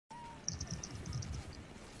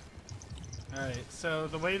Alright, so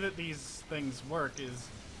the way that these things work is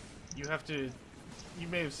you have to, you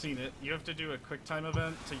may have seen it, you have to do a quick time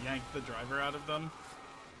event to yank the driver out of them.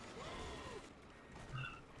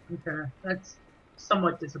 Okay, that's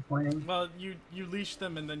somewhat disappointing. Well, you leash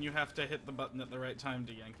them and then you have to hit the button at the right time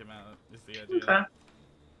to yank him out, is the idea.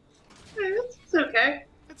 Okay. It's okay.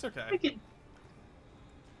 It's okay. I can...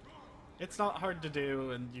 It's not hard to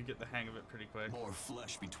do, and you get the hang of it pretty quick. More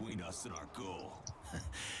flesh between us and our goal.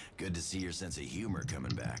 Good to see your sense of humor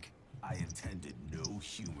coming back. I intended no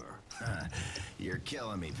humor. You're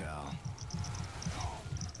killing me, pal.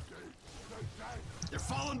 They're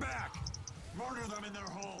falling back! Murder them in their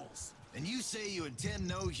holes! And you say you intend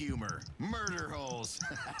no humor. Murder holes.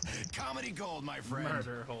 Comedy gold, my friend.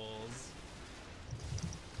 Murder holes.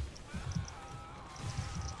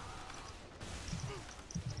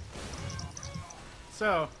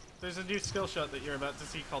 So, there's a new skill shot that you're about to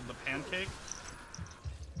see called the Pancake.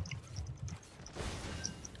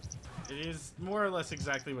 It is more or less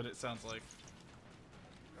exactly what it sounds like.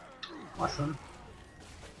 Awesome.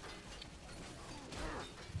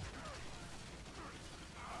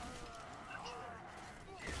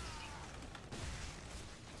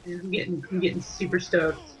 I'm getting super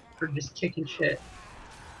stoked for just kicking shit.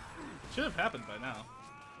 Should have happened by now.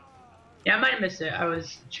 Yeah, I might have missed it. I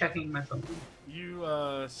was checking my phone. You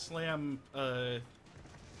slam a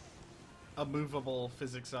movable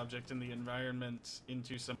physics object in the environment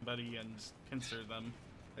into somebody and pincer them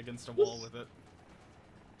against a wall with it.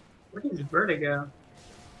 Where is Vertigo?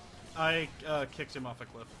 I kicked him off a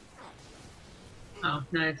cliff. Oh,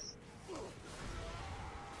 nice.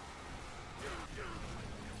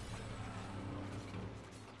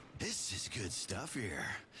 This is good stuff here.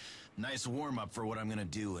 Nice warm-up for what I'm gonna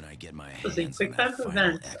do when I get my Listen, hands quick on that time final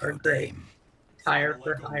events Echo are great. Dame. Tire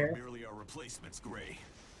for hire. Merely our replacements, Gray.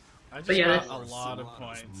 I just But yeah, got that's- a lot of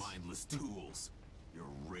Solano's points. mindless tools. Your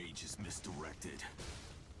rage is misdirected.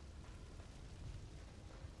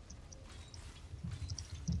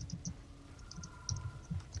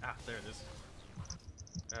 Ah, there it is.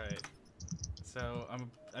 Alright. So,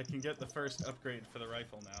 I can get the first upgrade for the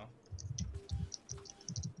rifle now.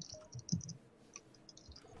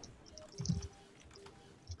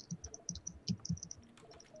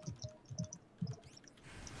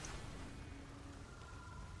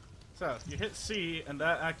 So, you hit C, and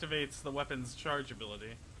that activates the weapon's charge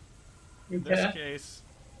ability. In this Okay. case,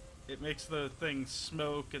 it makes the thing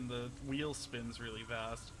smoke and the wheel spins really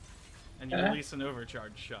fast. And you Okay. release an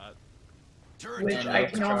overcharge shot. Turret Which down. I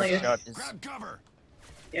can only... Shot is, Grab cover.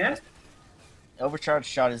 Yeah? overcharge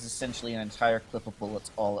shot is essentially an entire clip of bullets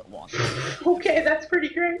all at once. Okay, that's pretty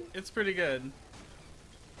great. It's pretty good.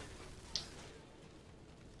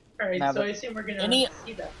 Alright, Now so the- I assume we're gonna any-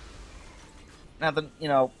 see that. Now, you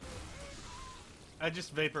know, I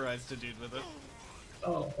just vaporized a dude with it.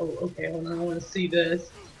 Oh, okay, hold on, I wanna see this.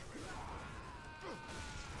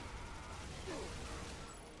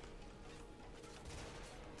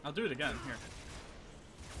 I'll do it again. Here.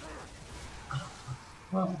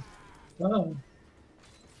 Wow. Wow.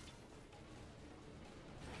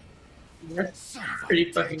 That's Son of a pretty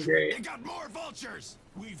bitch. fucking great. They got more vultures.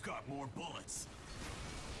 We've got more bullets.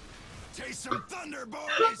 Taste some thunder, boys.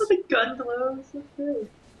 The gun glows, that's great.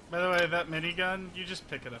 By the way, that minigun, you just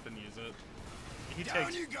pick it up and use it. He Down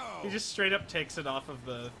takes. you go. He just straight up takes it off of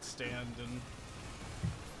the stand and.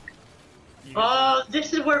 You Oh,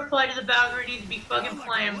 this is where Flight of the Valkyrie needs to be fucking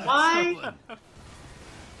playing. Why?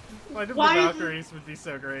 Why did why the is it- Valkyries would be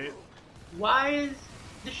so great? Why is...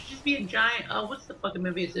 There should just be a giant... what's the fucking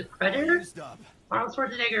movie? Is it Predator? Used up. Arnold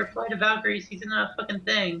Schwarzenegger, Flight of Valkyries, he's in a fucking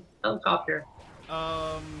thing. Helicopter.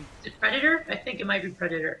 Is it Predator? I think it might be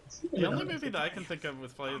Predator. The only movie that I can think of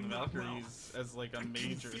with Flight of the Valkyries as like a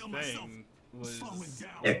major thing was.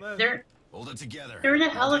 They're Hold it together. they're in a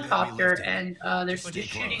All day heavy helicopter lifting. and they're Stay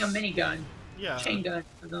just shooting a close. minigun. Yeah, Chain gun,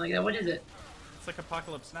 something like that. What is it? it's like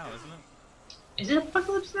Apocalypse Now, isn't it? Is it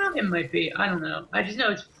Apocalypse Now? It might be. I don't know. I just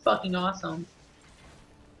know it's fucking awesome.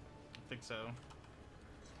 I think so.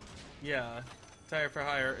 Yeah, Tire for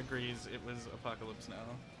Hire agrees it was Apocalypse Now.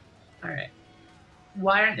 Alright.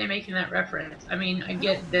 Why aren't they making that reference? I mean, I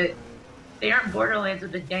get that they aren't Borderlands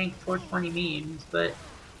with the dank 420 memes, but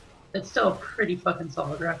that's still a pretty fucking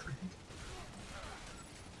solid reference.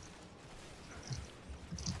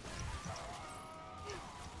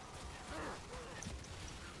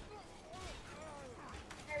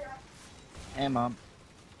 hey mom.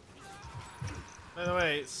 By the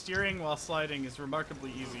way, steering while sliding is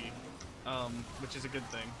remarkably easy, which is a good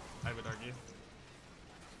thing, I would argue.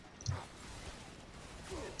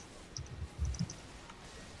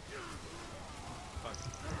 Fuck.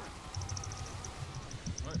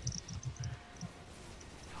 What?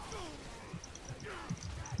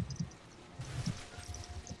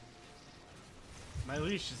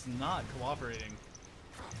 leash is not cooperating.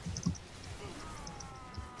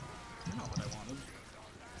 Not what I wanted.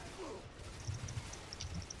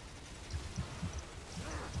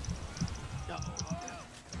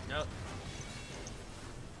 Yep.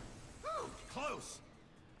 Close.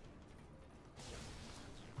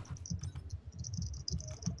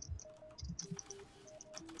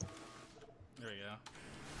 There we go.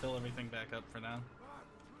 Fill everything back up for now.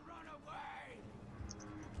 Run away.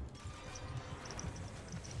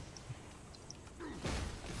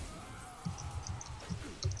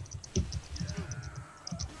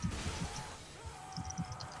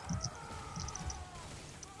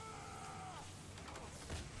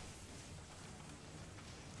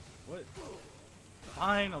 What?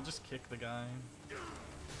 Fine, I'll just kick the guy.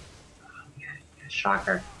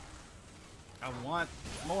 Shocker. I want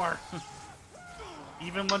more.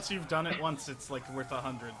 Even once you've done it once, it's like worth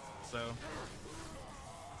 100. So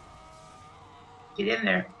Get in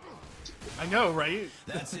there. I know, right?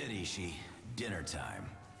 That's it, Ishii. Dinner time.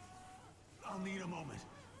 I'll need a moment.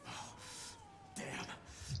 Oh, damn.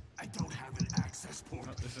 I don't have an access port.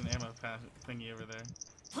 Oh, there's an ammo thingy over there.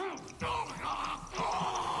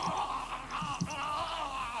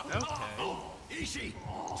 Okay. Ishii,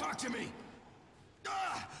 talk to me.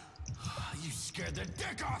 You scared the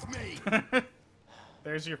dick off me.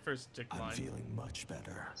 There's your first dick line. I'm feeling much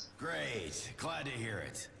better. Great. Glad to hear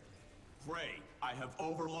it. Great. I have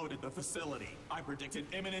overloaded the facility. I predicted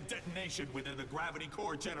imminent detonation within the gravity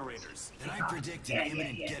core generators. And I predicted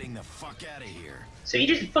imminent getting the fuck out of here. So you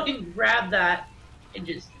just fucking grab that and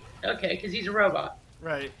just okay, because he's a robot.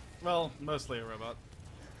 Right. Well, mostly a robot.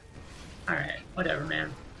 All right, whatever,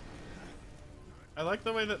 man. I like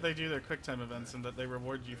the way that they do their QuickTime events and that they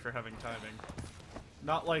reward you for having timing.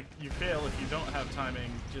 Not like you fail if you don't have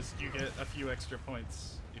timing, just you get a few extra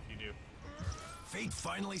points if you do. Fate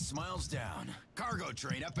finally smiles down. Cargo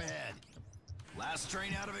train up ahead. Last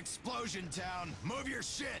train out of Explosion Town. Move your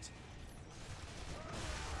shit!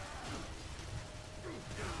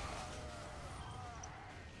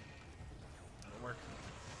 That'll work.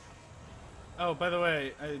 Oh, by the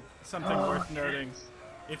way, something worth noting.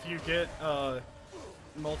 If you get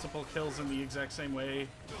multiple kills in the exact same way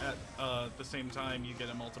at the same time, you get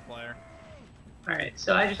a multiplier. All right,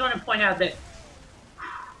 so I just want to point out that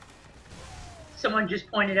someone just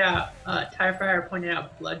pointed out, TIE Fire pointed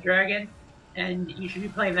out Blood Dragon, and you should be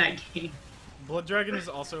playing that game. Blood Dragon is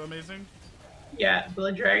also amazing. Yeah,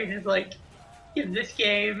 Blood Dragon is like, in this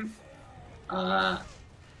game,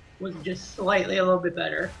 was just slightly a little bit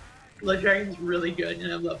better. Blood Dragon's really good,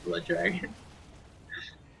 and I love Blood Dragon.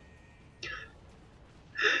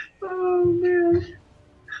 Oh man.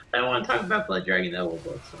 I don't want to talk about Blood Dragon though while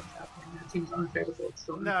Bulletstorm's happening. That seems unfair to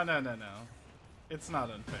Bulletstorm. No. It's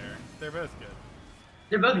not unfair. They're both good.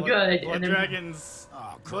 They're both good. Blood and then, Dragon's Oh,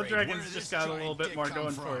 Blood great. Where Dragon's did just this got a giant little bit dick more come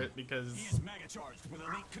going from? for it because He is mega charged with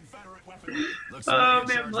elite Confederate weaponry. Looks Oh, like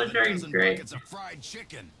man, charged Blood with a Dragon's dozen great. buckets of fried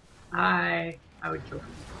chicken. I would join.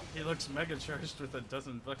 he looks mega charged with a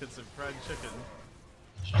dozen buckets of fried chicken.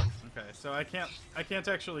 Okay, so I can't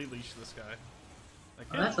actually leash this guy. I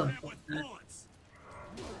Oh, that's can't. unfortunate.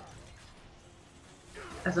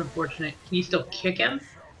 That's unfortunate. Can you still kick him?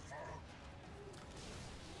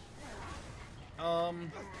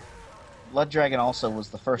 Blood Dragon also was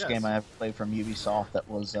the first Yes. game I ever played from Ubisoft that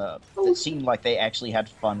was it seemed like they actually had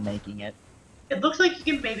fun making it. It looks like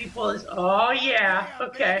you can maybe pull this. Oh yeah.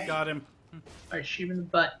 Okay. Got him. Alright, shoot him in the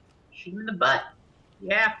butt. Shoot him in the butt.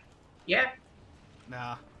 Yeah. Yeah.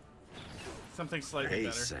 Nah. Something slightly Hey,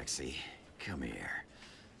 better. sexy. Come here.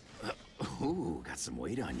 Ooh, got some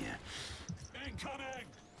weight on you. Incoming!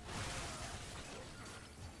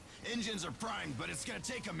 Engines are primed, but it's gonna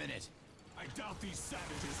take a minute. I doubt these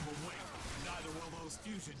savages will wait. Neither will those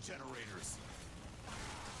fusion generators.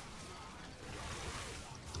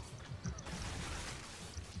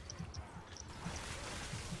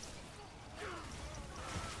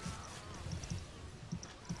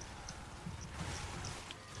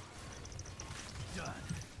 Done.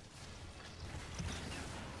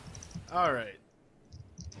 All right.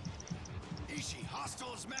 Ishii,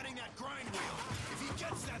 hostile is manning that grind wheel. If he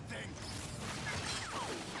gets that thing,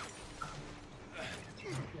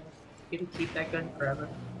 You can keep that gun forever.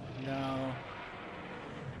 No.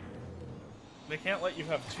 They can't let you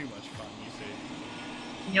have too much fun, you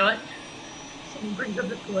see. You know what? Someone brings up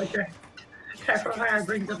the Blood Dragon. Fire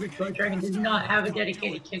brings up the Blood Dragon does not have a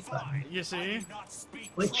dedicated kick button. You see?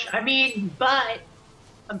 Which, I mean, but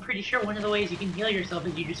I'm pretty sure one of the ways you can heal yourself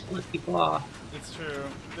is you just flip people off. It's true.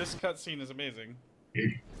 This cutscene is amazing.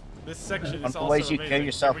 This section One is of the also ways you amazing. kill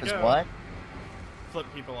yourself Here we is go. what? Flip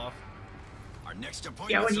people off. Our next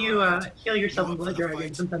appointment. Yeah, when you heal yourself in Blood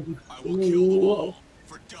Dragon, sometimes you. I will kill them all.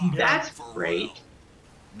 For dumb, That's for great. royal.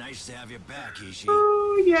 Nice to have you back, Ishi.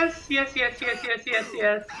 Oh yes, yes, yes, yes, yes, yes,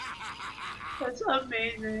 yes. That's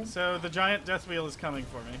amazing. So the giant death wheel is coming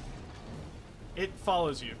for me. It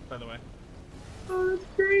follows you, by the way. Oh, that's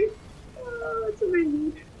great. Oh, that's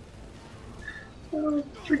amazing. Oh,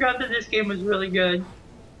 forgot that this game was really good.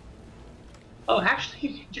 Oh, actually,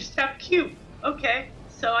 you just have cube. Okay,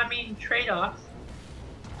 so I mean trade-offs.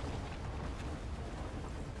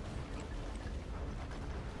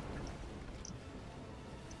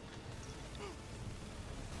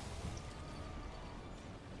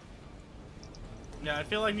 Yeah, I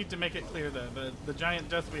feel I need to make it clear though. The giant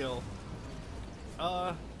death wheel.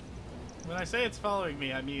 When I say it's following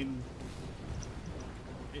me, I mean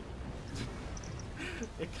it.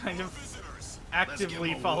 It kind of Visitors. actively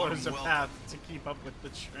give 'em a follows a warm path to keep up with the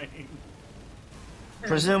train.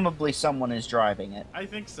 Presumably someone is driving it. I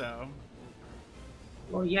think so.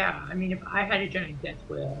 Well, yeah. I mean, if I had a giant death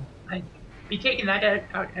wheel, I'd be taking that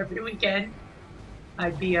out every weekend.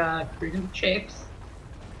 I'd be cruising with chicks.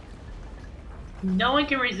 No one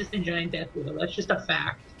can resist a giant death wheel. That's just a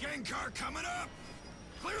fact. Gang car coming up.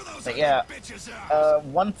 Clear those But ugly yeah, bitches out.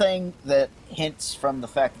 one thing that hints from the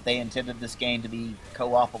fact that they intended this game to be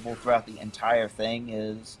co-opable throughout the entire thing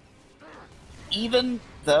is, even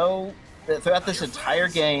though throughout this entire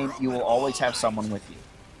game you will always have someone with you.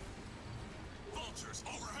 Vultures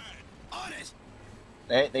overhead. On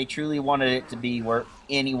it. They truly wanted it to be where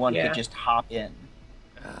anyone Yeah. could just hop in.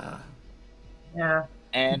 Yeah.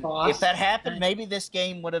 And Boss. if that happened, maybe this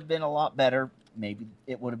game would have been a lot better. Maybe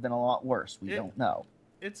it would have been a lot worse. We don't know.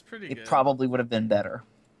 It's pretty It good. probably would have been better.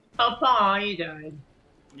 Oh, aw, you died.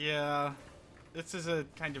 Yeah. This is a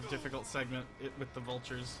kind of difficult segment with the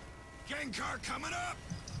vultures. Gang car coming up.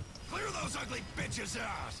 Clear those ugly bitches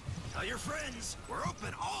out. Tell your friends we're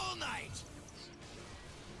open all night.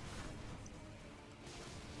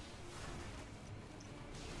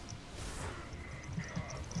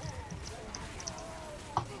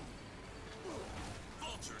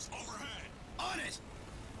 Vultures overhead. On it.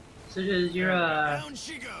 So does your Down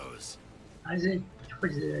she goes. is it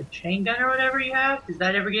a chain gun or whatever you have? Does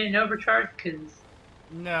that ever get an overcharge? Because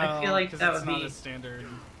No, I feel like 'cause that it's would not be- a standard.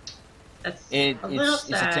 that's a little It's a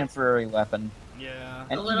sad. temporary weapon. Yeah.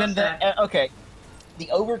 And A little even sad. okay, the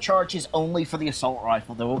overcharge is only for the assault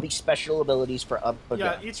rifle. There will be special abilities for other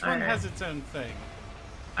Yeah, guns. each one Alright. has its own thing.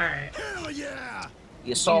 All right. Hell yeah.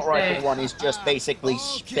 The assault You rifle say- one is just basically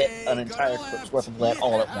spit an entire clip's worth of lead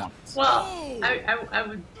all at once. Well, Oh!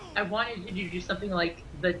 I wanted you to do something like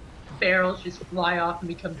the barrels just fly off and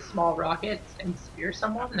become small rockets and spear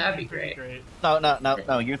someone. That'd be great. Great.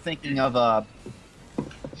 No. You're thinking of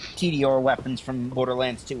TDR weapons from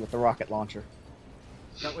Borderlands 2 with the rocket launcher.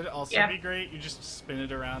 That would also Yeah. be great. You just spin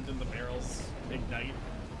it around and the barrels ignite.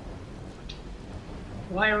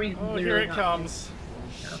 Why are we? Oh, here literally it not- comes.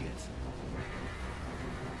 Shit.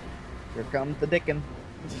 Here comes the Dickin.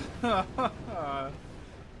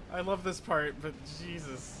 I love this part, but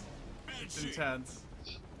Jesus, it's intense.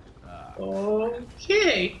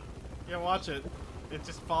 Okay. Yeah, watch it. It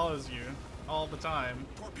just follows you all the time.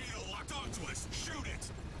 Torpedo locked onto us. Shoot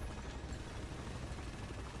it.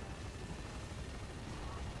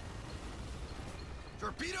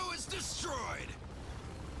 Torpedo is destroyed.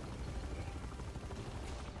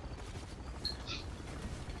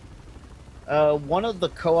 One of the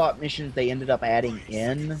co-op missions they ended up adding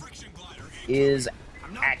in Friction glider is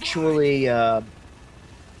I'm not actually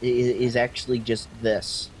is actually just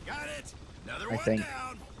this. Got it. Another I one think.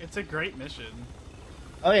 down. It's a great mission.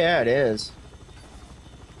 Oh yeah, it is.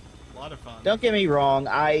 A lot of fun. Don't get me wrong.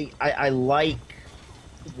 I like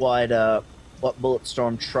what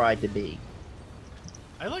Bulletstorm tried to be.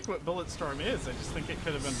 I like what Bulletstorm is. I just think it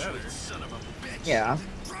could have been better. Son of a bitch. Yeah,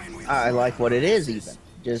 Grind wheels I for like what it is. horses.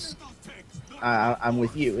 Even just I'm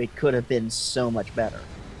with you. It could have been so much better.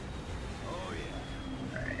 Oh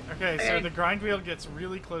yeah. Okay, so Okay. the grind wheel gets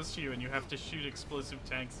really close to you, and you have to shoot explosive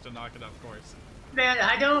tanks to knock it off course. Man,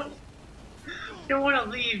 I don't want to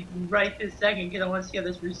leave right this second because I want to see how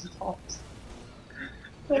this resolves.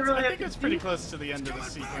 I really I have think to it's pretty see- close to the end of the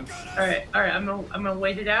sequence. All right. I'm gonna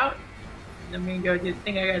wait it out. I'm gonna go do the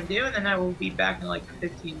thing I gotta do, and then I will be back in like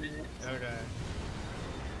 15 minutes. Okay.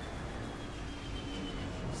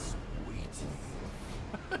 Sweet.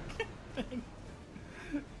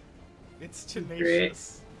 It's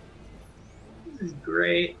tenacious. This is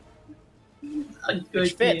great. This is a good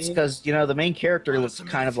Which fits game. because the main character looks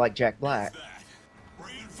kind of like Jack Black. That.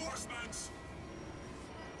 Reinforcements.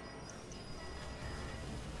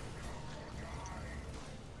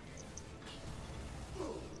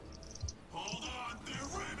 Hold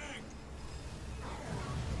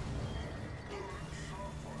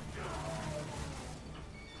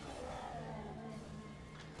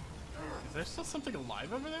there's still something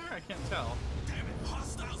alive over there? I can't tell. Damn it,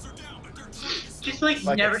 hostiles are down, but their train is still Just like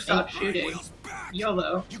Like never a stop moving. shooting. Wheels back.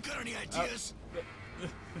 YOLO. You got any ideas?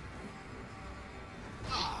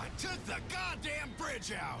 Ah, I took the goddamn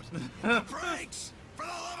bridge out. The brakes! For the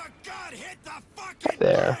love of God, hit the fucking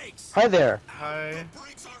There. brakes! Hi there. Hi. The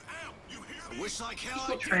brakes are out. You hear I me? wish like hell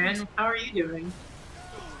I Tran, didn't. how are you doing?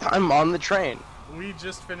 I'm on the train. We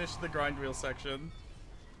just finished the grind wheel section.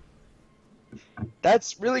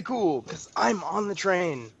 That's really cool, because I'm on the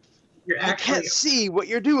train. You're I actually can't see what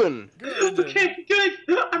you're doing. Good. okay. Good.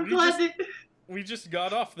 I'm We glad just- that. We just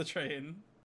got off the train.